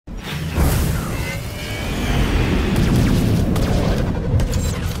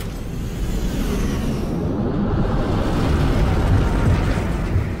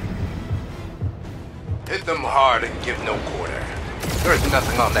out and give no quarter. There's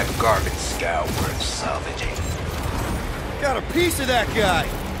nothing on that garbage scow worth salvaging. Got a piece of that guy!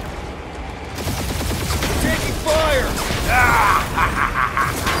 Taking fire!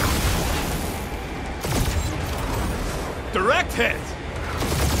 Direct hit!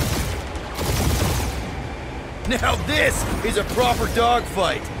 Now this is a proper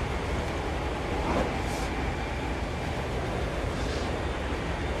dogfight!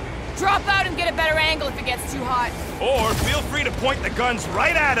 Drop out and get a better angle if it gets too hot. Or feel free to point the guns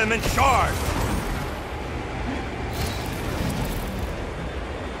right at him and charge!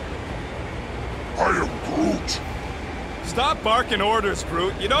 I am Groot! Stop barking orders,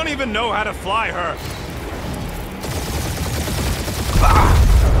 Groot. You don't even know how to fly her.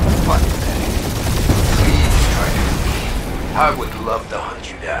 Pathetic. Please try to leave. I would love to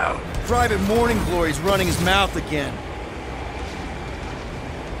hunt you down. Private Morning Glory's running his mouth again.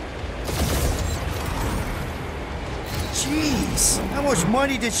 Jeez, how much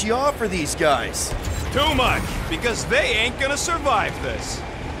money did she offer these guys? Too much, because they ain't gonna survive this.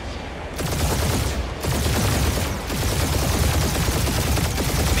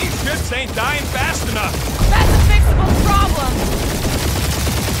 These ships ain't dying fast enough. That's a fixable problem.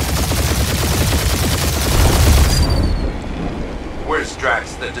 Where's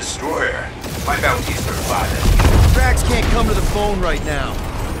Drax the Destroyer? My bounty's for fire. Drax can't come to the phone right now.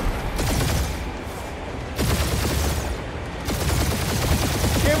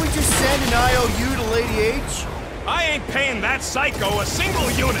 Can't we just send an IOU to Lady H? I ain't paying that psycho a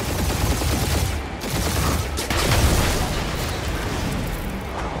single unit.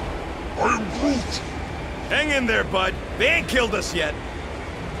 I am Groot! Hang in there, bud. They ain't killed us yet.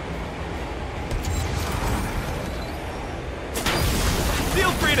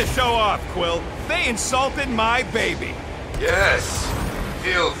 Feel free to show off, Quill. They insulted my baby. Yes.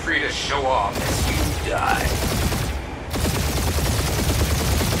 Feel free to show off as you die.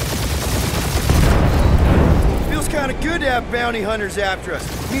 Feels kind of good to have bounty hunters after us.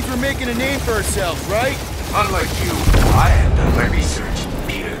 Means we're making a name for ourselves, right? Unlike you, I have done my research.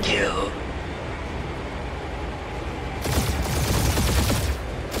 Peter Kill.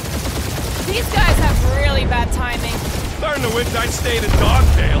 These guys have really bad timing. Starting to wish I'd stayed in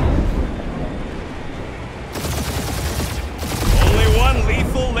Dogtail. Only one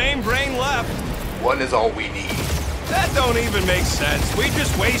lethal lame brain left. One is all we need. That don't even make sense. We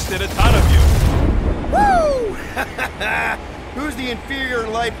just wasted a ton of you. Woo! Who's the inferior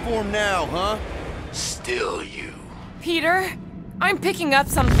life form now, huh? Still you. Peter, I'm picking up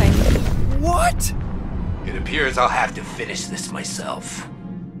something. What? It appears I'll have to finish this myself.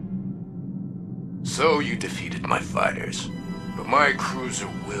 So you defeated my fighters, but my cruiser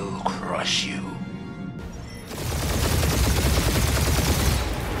will crush you.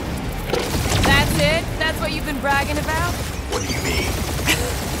 That's it? That's what you've been bragging about? What do you mean?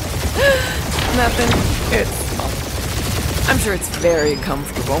 Nothing. I'm sure it's very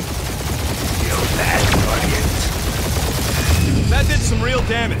comfortable. Feel that, Guardians? That did some real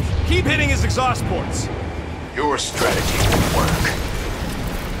damage. Keep hitting his exhaust ports. Your strategy will work.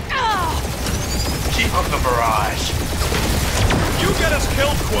 Keep up the barrage. You get us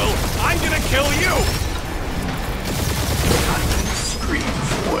killed, Quill. I'm gonna kill you. Scream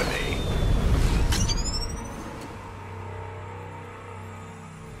for me.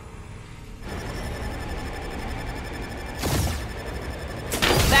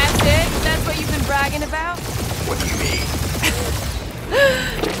 That's it? That's what you've been bragging about? What do you mean?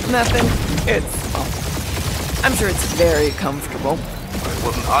 Nothing. I'm sure it's very comfortable. I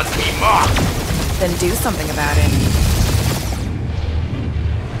will not be mocked. Then do something about it.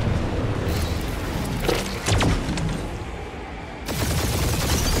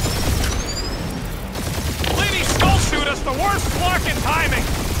 Lady Skull shoot us the worst blocking timing.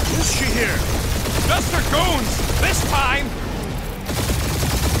 Who's she here? Just her goons. This time.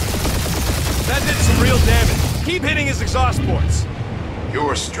 That did some real damage. Keep hitting his exhaust ports.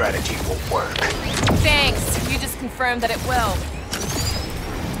 Your strategy will work. Thanks. You just confirmed that it will.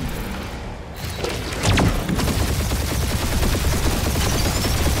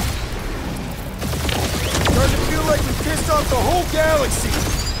 Starting to feel like we pissed off the whole galaxy.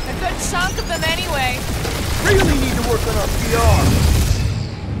 A good chunk of them anyway. Really need to work on our PR.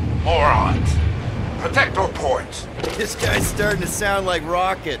 Morons. Protect our ports. This guy's starting to sound like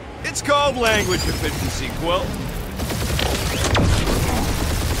Rocket. It's called language efficiency, Quill.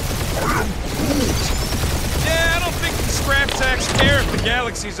 Yeah, I don't think the scrap sacks care if the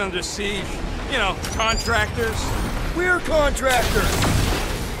galaxy's under siege. You know, contractors. We're contractors.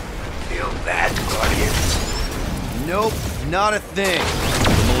 Feel that, Guardians? Nope, not a thing.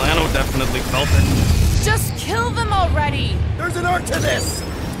 Milano definitely felt it. Just kill them already! There's an art to this!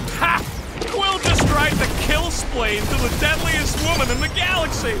 Ha! Quill just tried to kill Splain to the deadliest woman in the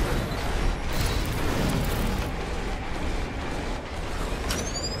galaxy!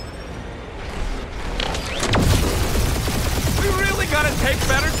 We really gotta take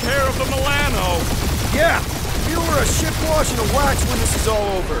better care of the Milano! Yeah! Feel we're a ship wash and a wax when this is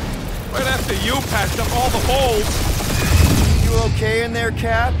all over. Right after you patched up all the holes! You okay in there,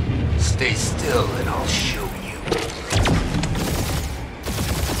 Cap? Stay still and I'll show you.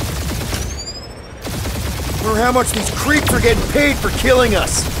 Wonder how much these creeps are getting paid for killing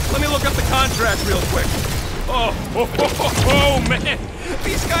us. Let me look up the contract real quick. Oh, man!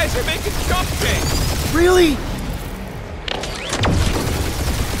 These guys are making chump change! Really?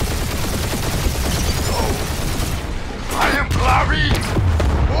 I am Glah-ree,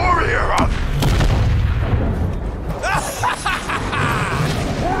 warrior of...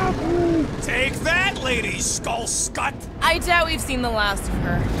 Take that, Lady Skull Scut! I doubt we've seen the last of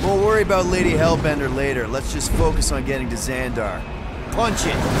her. We'll worry about Lady Hellbender later. Let's just focus on getting to Xandar. Punch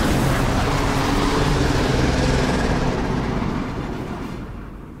it!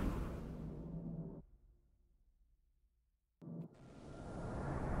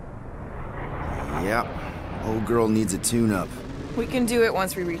 Yep. Old girl needs a tune-up. We can do it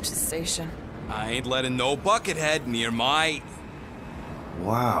once we reach the station. I ain't letting no buckethead near my...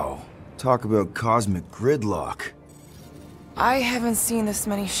 Wow. Talk about cosmic gridlock. I haven't seen this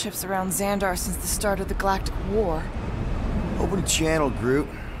many ships around Xandar since the start of the Galactic War. Open a channel, Groot.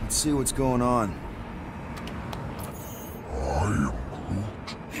 Let's see what's going on. I am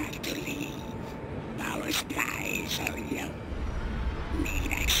Have to leave. Our skies are young.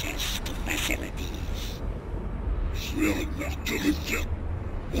 Need access to facilities. sehr intelligent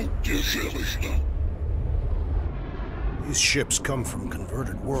und gesellig. These ships come from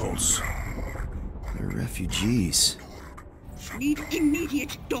converted worlds. They're refugees. Need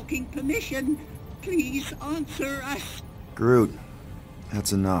immediate docking permission. Please answer us. Groot,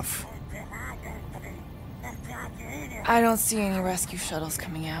 that's enough. I don't see any rescue shuttles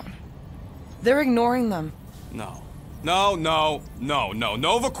coming out. They're ignoring them. No.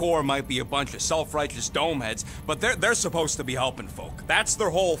 Nova Corps might be a bunch of self-righteous domeheads, but they're supposed to be helping folk. That's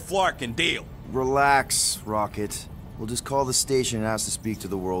their whole flarkin' deal. Relax, Rocket. We'll just call the station and ask to speak to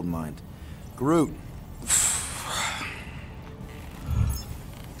the World Mind. Groot.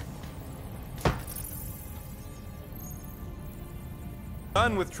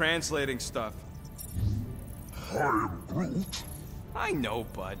 Done with translating stuff. I am Groot. I know,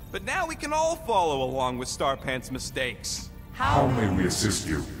 bud, but now we can all follow along with Starpant's mistakes. How may we assist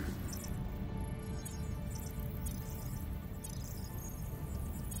you?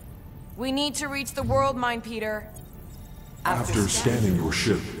 We need to reach the World Mind, Peter. After scanning your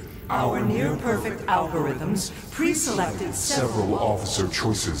ship, Our near-perfect algorithms pre-selected several officer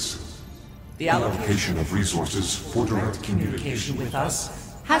choices. The Allocation of resources for direct communication with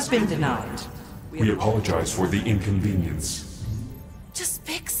us has been denied. We apologize for the inconvenience. Just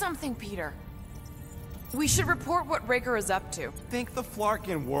pick something, Peter. We should report what Raker is up to. Think the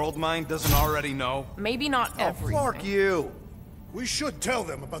Flarkin World Mind doesn't already know? Maybe not everything. Fuck you! We should tell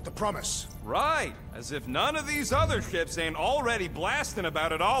them about the promise. Right, as if none of these other ships ain't already blasting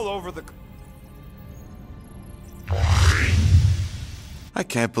about it all over the... I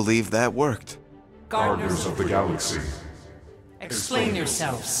can't believe that worked. Gardeners of the Galaxy. Explain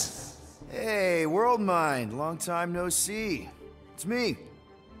yourselves. Hey, World Mind. Long time no see. It's me.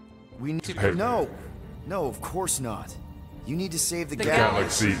 We need to... No, of course not. You need to save the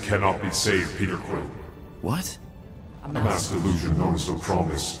Galaxy cannot be saved, Peter Quill. What? A mass delusion known as the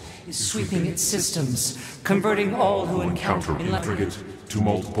Promise Is sweeping its systems, converting all who encounter intricate to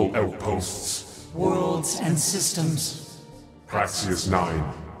multiple outposts. worlds and systems. Praxius 9,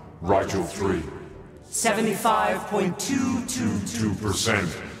 Rigel 3. 75.222% 2%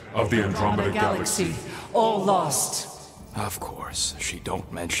 of the Andromeda Galaxy. all lost. Of course, she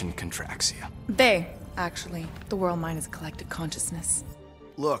don't mention Contraxia. Actually, the World Mind is a collective consciousness.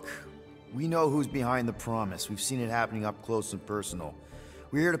 Look, we know who's behind the Promise. We've seen it happening up close and personal.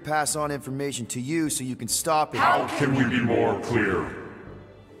 We're here to pass on information to you so you can stop it. How can we be more clear?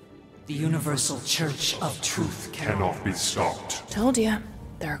 The Universal Church of Truth Cannot be stopped. Told ya,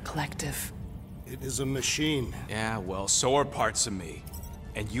 they're a collective. It is a machine. Yeah, well, so are parts of me.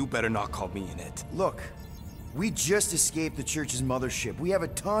 And you better not call me in it. Look, we just escaped the Church's mothership. We have a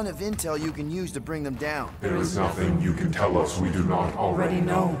ton of intel you can use to bring them down. There is nothing you can tell us we do not already already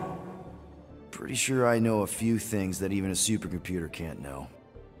know. Pretty sure I know a few things that even a supercomputer can't know.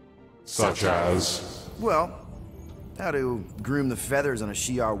 Such as... Well, How to groom the feathers on a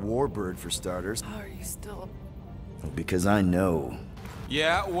Shi'ar warbird, for starters. Are you still... Because I know.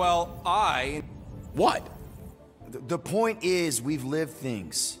 Yeah, well, What? The point is, we've lived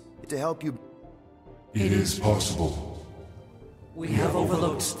things. To help you... It is possible. We have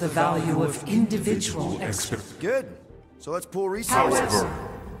overlooked the value of individual expertise. Good. So let's pull resources. However,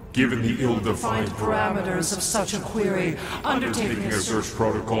 given the ill-defined Parameters of such a query, undertaking a search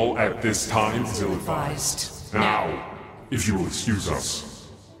protocol at this time is advised. Now, if you will excuse us,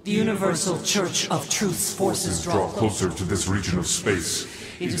 The Universal Church of Truth's forces draw closer to this region of space.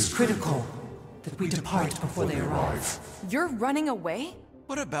 It is critical that we depart before they arrive. You're running away?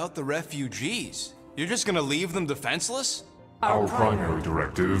 What about the refugees? You're just gonna leave them defenseless? Our primary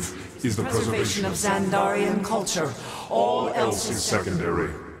directive is the preservation of Xandarian culture. All else is secondary.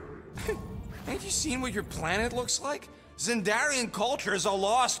 Ain't you seen what your planet looks like? Xandarian culture is a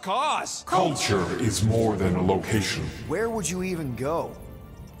lost cause. Culture is more than a location. Where would you even go?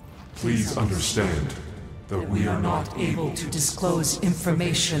 Please understand that we are not able to disclose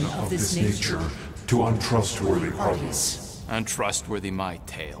information of this nature to untrustworthy parties. Untrustworthy my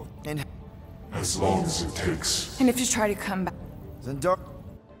tale. And As long as it takes. And if you try to come back... Xandar...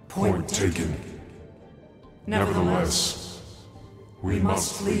 Point taken. Nevertheless, we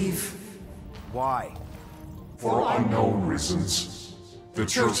must leave. Why? For unknown reasons. The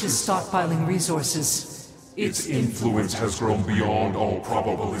Church is stockpiling resources. Its influence has grown beyond all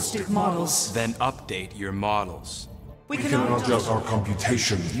probabilistic models. Then update your models. We We cannot adjust our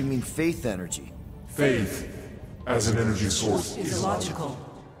computation. You mean faith energy? Faith, as an energy source, is is illogical.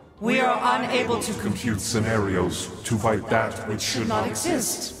 We are unable to compute scenarios to fight that which should not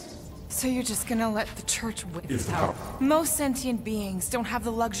exist. So you're just gonna let the church win? If the power. Most sentient beings don't have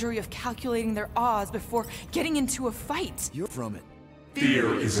the luxury of calculating their odds before getting into a fight. You're from it.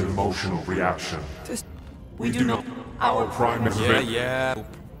 Fear is an emotional reaction. We do not. Our primary. Yeah.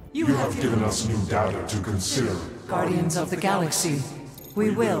 You have given us new data to consider. Guardians of the Galaxy.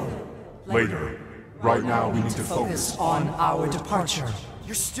 We will. Later. Right now, we need to focus. on our departure.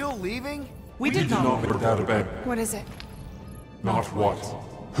 You're still leaving? We We did did not not. make our data back. What is it? Not what.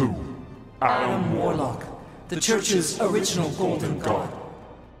 Who. Adam Warlock, the Church's original Golden God.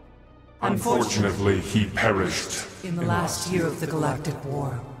 Unfortunately, he perished. In the last year of the Galactic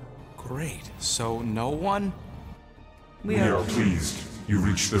War. Great. So no one? We We are are pleased you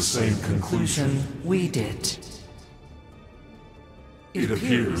reached the same conclusion. we did. It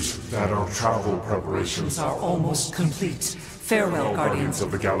appears that our travel preparations are almost complete. Farewell, Guardians.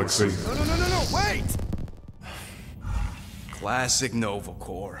 of the Galaxy. No, wait! Classic Nova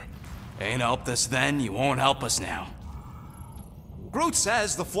Corps. Ain't helped us then, you won't help us now. Groot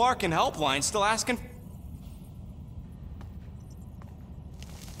says the Flarkin helpline's still asking...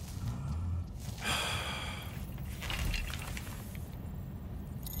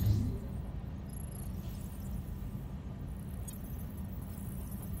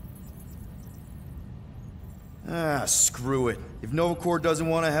 Ah, screw it. If Nova Corps doesn't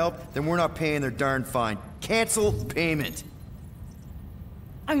want to help, then we're not paying their darn fine. Cancel payment.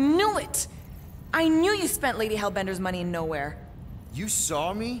 I knew it! I knew you spent Lady Hellbender's money in Knowhere. You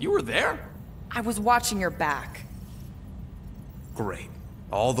saw me? You were there? I was watching your back. Great.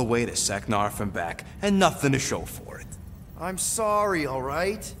 All the way to Seknarf and back, and nothing to show for it. I'm sorry,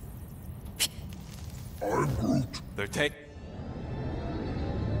 alright? I'm Groot. They're take...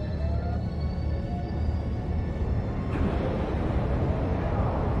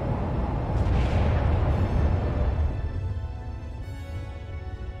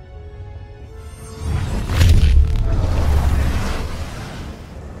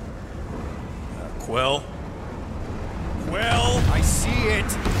 Quill? Quill? I see it!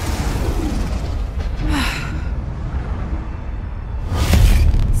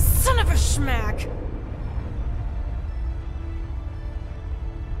 Son of a schmack!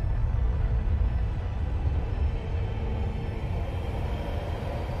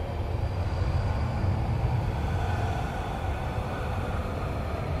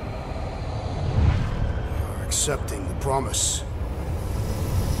 You're accepting the promise.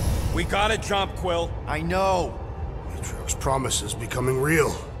 We gotta jump, Quill. I know! Matriarch's promise is becoming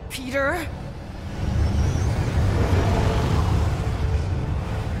real. Peter?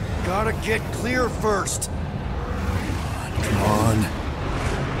 Gotta get clear first! Come on.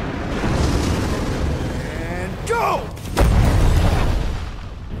 And go!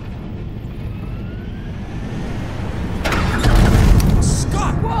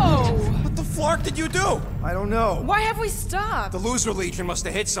 Scott! Whoa! What the flark did you do? I don't know. Why have we stopped? The Loser Legion must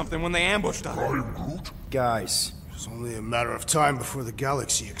have hit something when they ambushed us. Guys, It's only a matter of time before the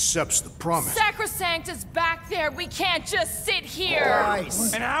galaxy accepts the promise. Sacrosanct is back there. We can't just sit here.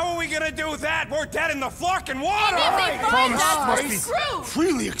 Guys! And how are we gonna do that? We're dead in the fucking water! And if they find Promise us, must we're be screwed.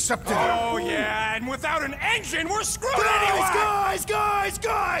 freely accepted. Oh yeah, and without an engine, we're screwed anyway!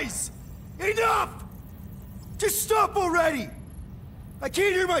 Guys! Enough! Just stop already! I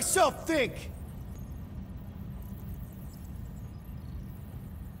can't hear myself think!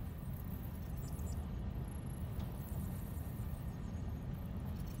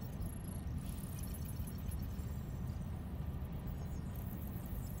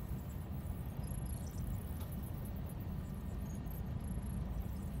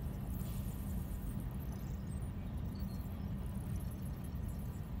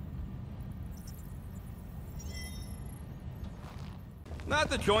 Not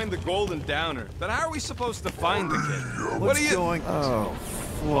to join the Golden Downer, but how are we supposed to find the kid? What's going... Oh,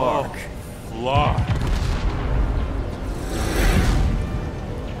 fuck. Flark.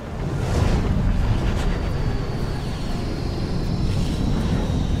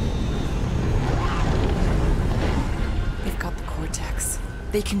 They've got the Cortex.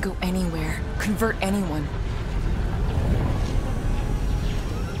 They can go anywhere, convert anyone.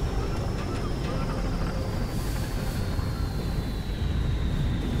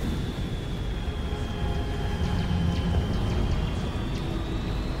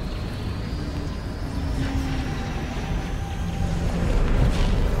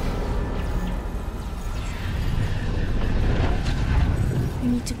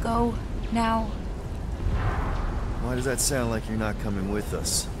 To go now. Why does that sound like you're not coming with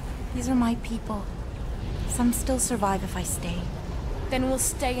us? These are my people. Some still survive if I stay. Then we'll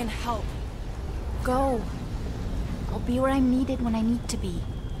stay and help. Go. I'll be where I'm needed when I need to be.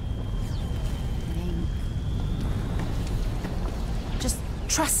 Ming. Just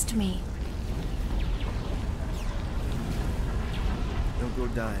trust me. Don't go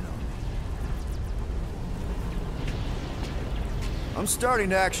dying on me. I'm starting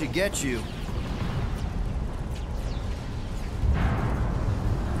to actually get you.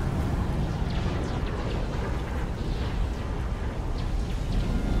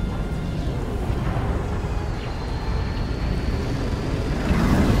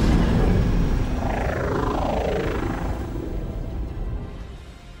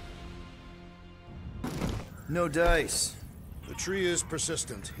 No dice. The tree is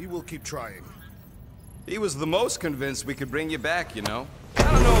persistent. He will keep trying. He was the most convinced we could bring you back, you know? I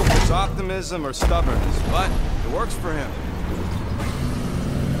don't know if it's optimism or stubbornness, but it works for him.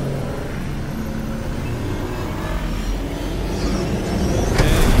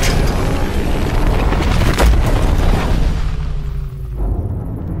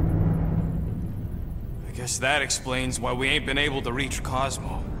 I guess that explains why we ain't been able to reach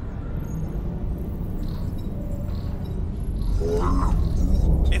Cosmo.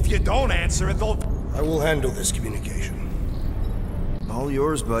 If you don't answer it, they'll... I will handle this communication. All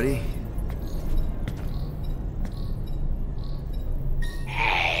yours, buddy.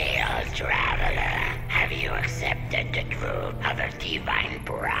 Hey, old traveler. Have you accepted the truth of a divine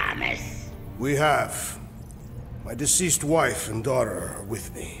promise? We have. My deceased wife and daughter are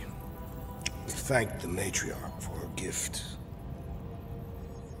with me. We thank the matriarch for her gift.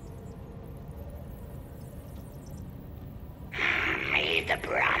 May the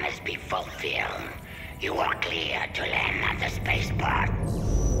promise be fulfilled. You are clear to land at the spaceport.